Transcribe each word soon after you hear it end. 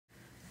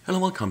Hello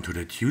and welcome to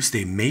the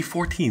Tuesday, May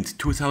 14th,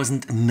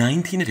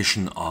 2019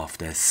 edition of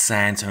the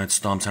SANS Internet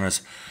Storm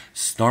Center's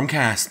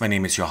Stormcast. My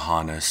name is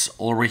Johannes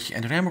Ulrich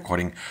and today I'm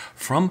recording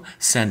from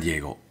San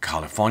Diego,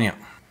 California.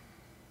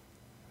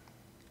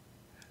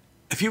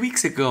 A few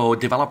weeks ago,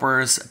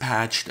 developers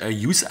patched a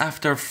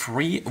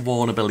use-after-free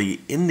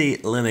vulnerability in the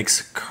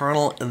Linux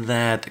kernel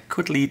that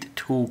could lead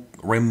to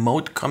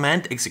remote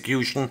command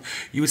execution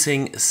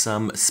using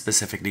some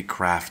specifically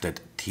crafted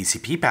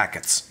TCP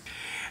packets.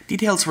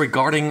 Details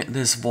regarding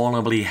this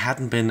vulnerability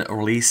hadn't been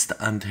released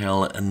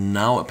until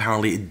now.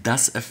 Apparently it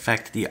does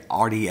affect the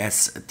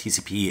RDS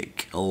TCP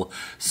kill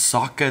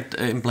socket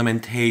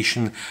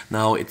implementation.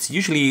 Now it's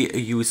usually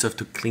used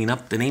to clean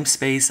up the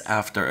namespace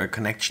after a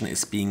connection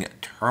is being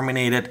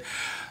terminated.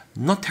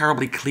 Not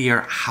terribly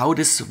clear how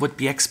this would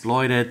be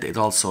exploited. It's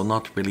also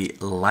not really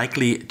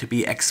likely to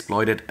be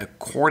exploited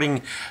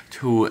according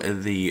to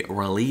the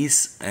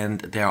release,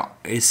 and there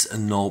is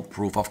no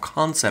proof of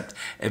concept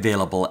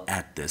available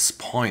at this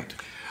point.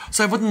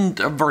 So I wouldn't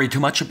worry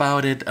too much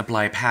about it.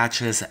 Apply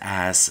patches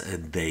as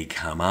they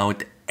come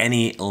out.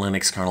 Any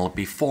Linux kernel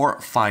before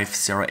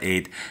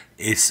 5.08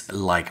 is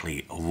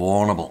likely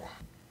vulnerable.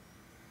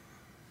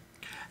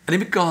 And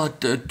then we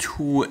got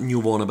two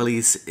new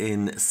vulnerabilities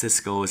in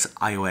Cisco's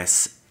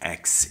IOS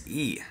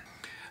XE.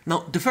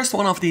 Now, the first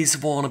one of these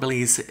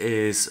vulnerabilities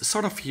is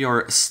sort of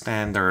your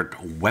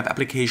standard web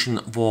application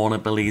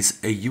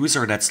vulnerabilities. A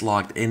user that's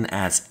logged in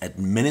as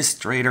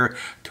administrator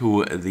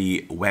to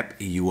the web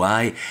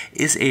UI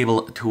is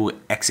able to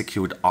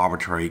execute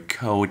arbitrary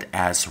code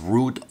as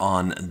root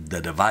on the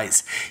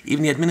device.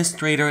 Even the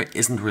administrator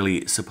isn't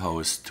really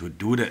supposed to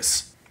do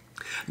this.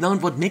 Now,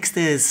 what makes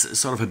this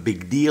sort of a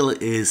big deal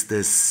is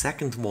the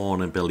second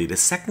vulnerability. The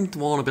second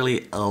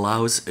vulnerability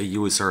allows a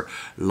user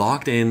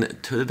logged in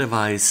to the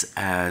device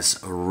as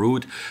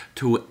root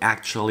to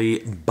actually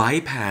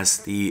bypass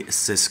the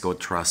Cisco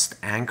Trust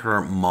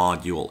Anchor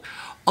module.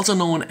 Also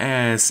known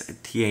as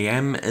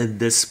TAM,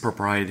 this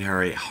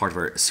proprietary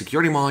hardware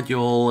security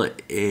module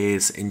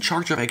is in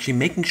charge of actually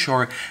making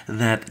sure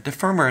that the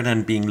firmware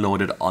then being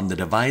loaded on the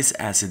device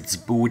as its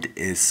boot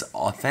is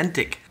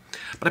authentic.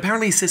 But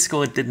apparently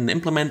Cisco didn't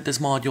implement this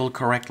module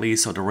correctly,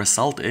 so the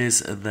result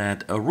is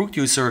that a root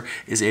user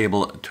is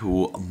able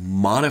to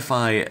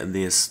modify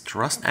this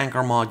Trust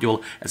Anchor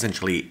module,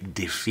 essentially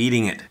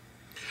defeating it.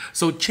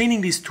 So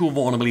chaining these two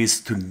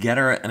vulnerabilities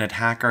together, an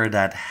attacker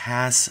that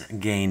has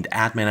gained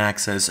admin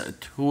access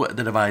to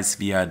the device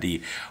via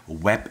the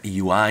web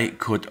UI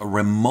could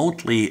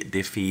remotely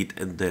defeat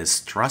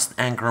this Trust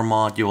Anchor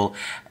module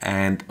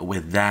and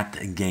with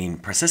that gain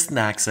persistent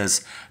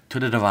access to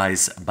the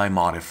device by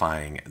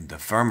modifying the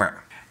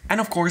firmware.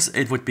 And of course,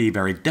 it would be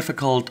very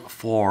difficult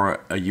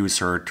for a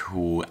user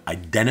to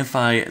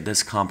identify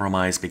this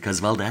compromise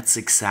because, well, that's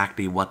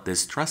exactly what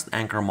this Trust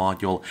Anchor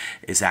module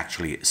is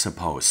actually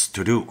supposed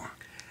to do.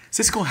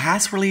 Cisco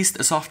has released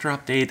a software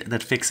update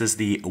that fixes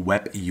the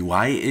web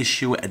UI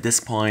issue. At this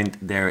point,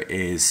 there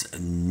is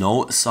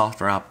no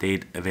software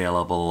update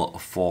available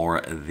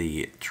for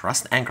the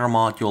Trust Anchor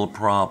module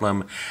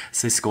problem.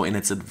 Cisco in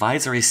its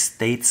advisory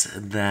states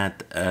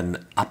that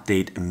an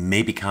update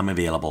may become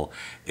available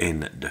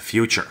in the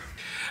future.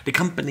 The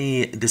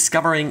company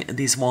discovering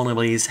these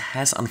vulnerabilities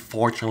has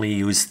unfortunately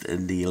used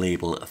the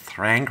label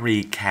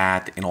Thrangery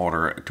Cat in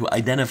order to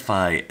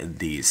identify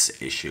these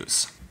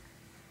issues.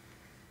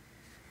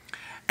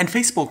 And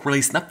Facebook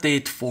released an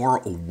update for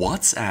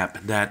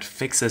WhatsApp that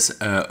fixes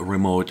a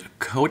remote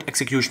code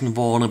execution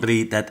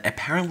vulnerability that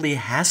apparently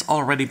has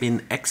already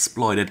been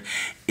exploited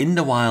in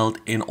the wild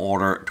in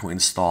order to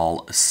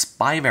install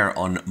spyware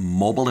on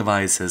mobile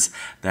devices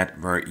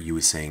that were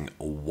using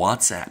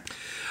WhatsApp.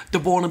 The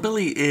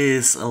vulnerability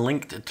is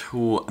linked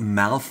to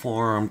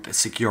malformed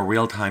Secure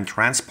Real-Time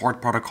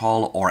Transport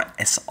Protocol or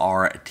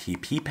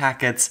SRTP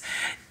packets.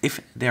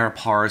 If they are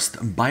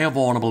parsed by a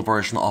vulnerable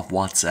version of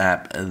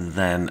WhatsApp,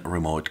 then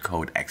remote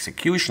code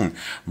execution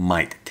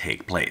might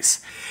take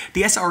place.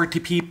 The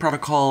SRTP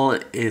protocol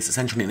is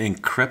essentially an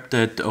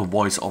encrypted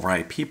voice over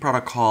IP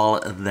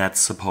protocol that's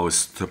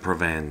supposed to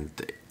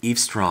prevent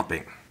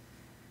eavesdropping.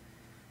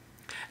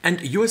 And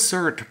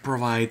USCert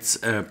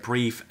provides a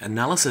brief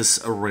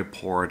analysis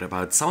report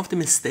about some of the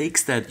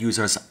mistakes that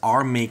users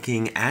are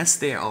making as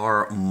they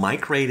are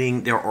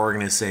migrating their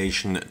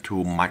organization to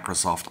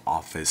Microsoft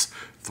Office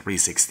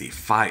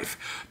 365.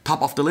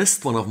 Top of the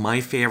list, one of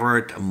my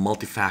favorite,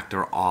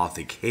 multi-factor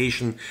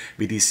authentication.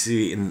 We do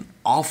see an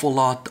awful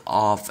lot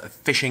of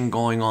phishing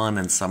going on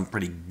and some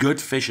pretty good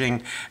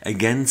phishing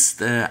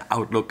against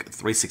Outlook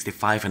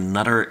 365 and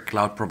other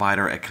cloud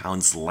provider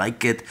accounts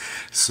like it.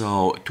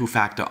 So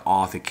two-factor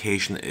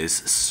authentication is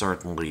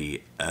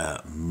certainly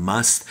a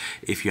must.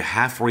 If you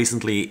have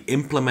recently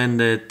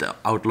implemented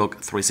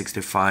Outlook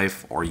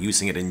 365 or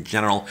using it in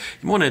general,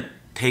 you want to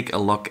take a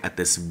look at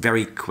this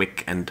very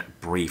quick and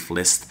brief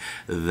list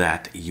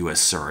that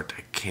USCert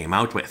came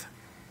out with.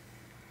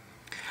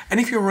 And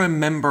if you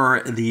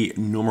remember the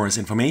numerous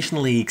information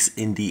leaks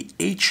in the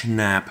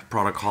HNAP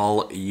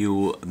protocol,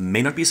 you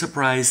may not be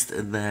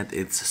surprised that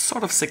its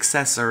sort of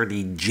successor,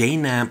 the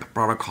JNAP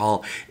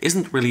protocol,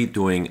 isn't really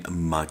doing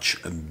much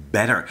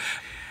better.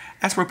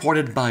 As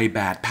reported by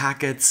Bad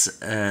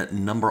Packets, a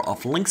number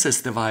of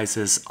Linksys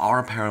devices are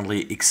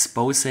apparently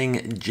exposing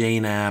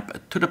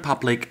JNAP to the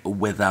public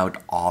without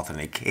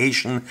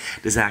authentication.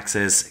 This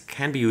access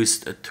can be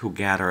used to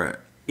gather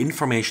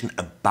information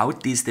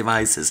about these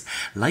devices,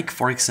 like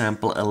for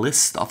example a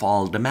list of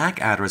all the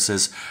MAC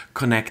addresses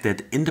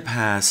connected in the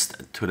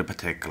past to the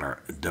particular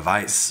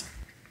device.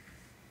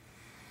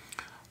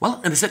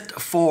 Well, and that's it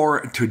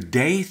for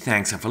today.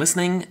 Thanks for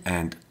listening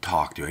and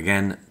talk to you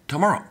again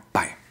tomorrow.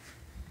 Bye.